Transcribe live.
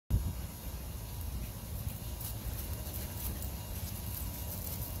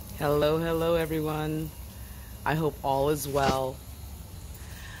Hello everyone. I hope all is well.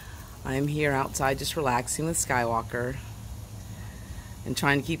 I'm here outside just relaxing with Skywalker and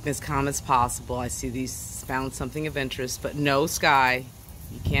trying to keep him as calm as possible. I see these found something of interest, but no, Sky,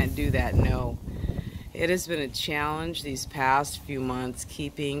 you can't do that, no. It has been a challenge these past few months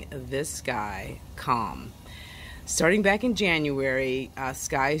keeping this guy calm. Starting back in January,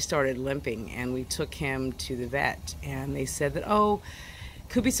 Sky started limping and we took him to the vet and they said that, oh,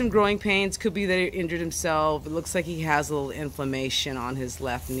 could be some growing pains, could be that he injured himself. It looks like he has a little inflammation on his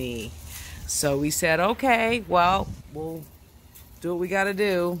left knee. So we said, okay, well, we'll do what we gotta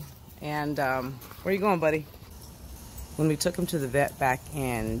do. And where are you going, buddy? When we took him to the vet back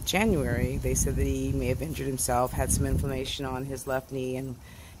in January, they said that he may have injured himself, had some inflammation on his left knee, and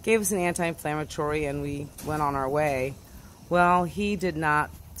gave us an anti-inflammatory, and we went on our way. Well, he did not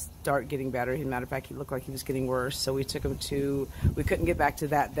start getting better. As a matter of fact, he looked like he was getting worse. So we took him to, we couldn't get back to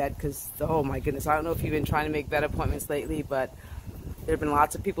that vet because, oh my goodness, I don't know if you've been trying to make vet appointments lately, but there have been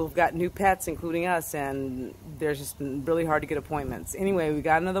lots of people who've got new pets, including us, and there's just been really hard to get appointments. Anyway, we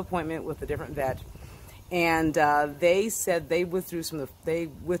got another appointment with a different vet, and they said they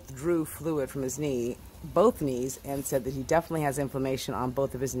withdrew fluid from his knee, both knees, and said that he definitely has inflammation on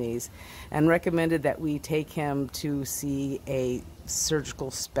both of his knees, and recommended that we take him to see a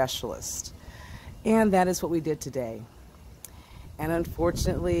surgical specialist. And that is what we did today. And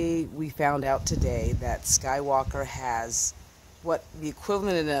unfortunately, we found out today that Skywalker has what the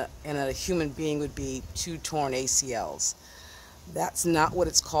equivalent in a human being would be 2 torn ACLs. That's not what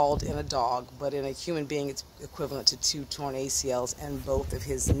it's called in a dog, but in a human being it's equivalent to 2 torn ACLs in both of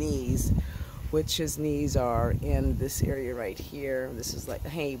his knees, which his knees are in this area right here. This is like,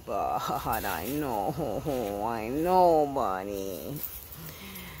 hey bud, I know, buddy.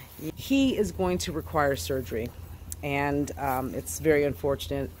 He is going to require surgery, and it's very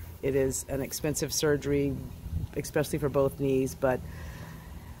unfortunate. It is an expensive surgery, especially for both knees, but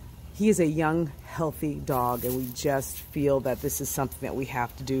he is a young, healthy dog, and we just feel that this is something that we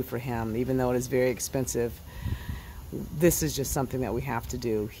have to do for him, even though it is very expensive. This is just something that we have to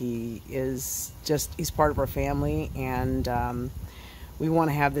do. He's part of our family, and we want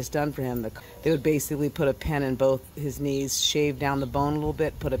to have this done for him. They would basically put a pin in both his knees, shave down the bone a little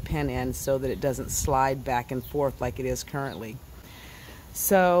bit, put a pin in so that it doesn't slide back and forth like it is currently.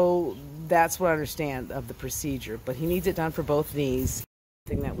 So that's what I understand of the procedure, but he needs it done for both knees.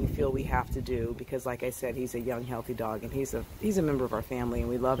 Something that we feel we have to do because, like I said, he's a young, healthy dog, and he's a member of our family, and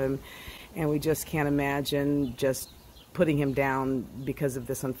we love him, and we just can't imagine just putting him down because of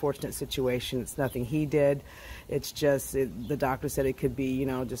this unfortunate situation. It's nothing he did. It's just the doctor said it could be, you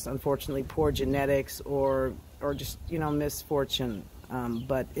know, just unfortunately poor genetics or just, you know, misfortune.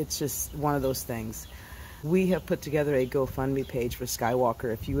 But it's just one of those things. We have put together a GoFundMe page for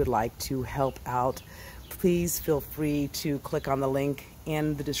Skywalker. If you would like to help out, please feel free to click on the link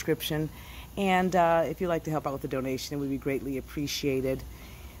in the description. And if you'd like to help out with the donation, it would be greatly appreciated.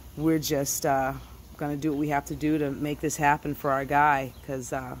 We're just going to do what we have to do to make this happen for our guy,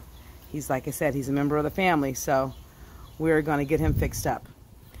 because he's, like I said, he's a member of the family, so we're going to get him fixed up.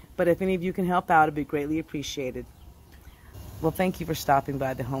 But if any of you can help out, it'd be greatly appreciated. Well, thank you for stopping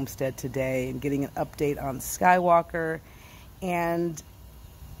by the Homestead today and getting an update on Skywalker, and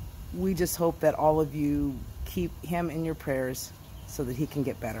we just hope that all of you keep him in your prayers so that he can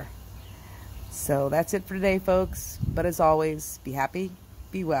get better. So that's it for today, folks. But as always, be happy,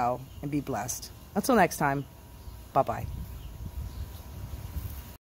 be well, and be blessed. Until next time, bye-bye.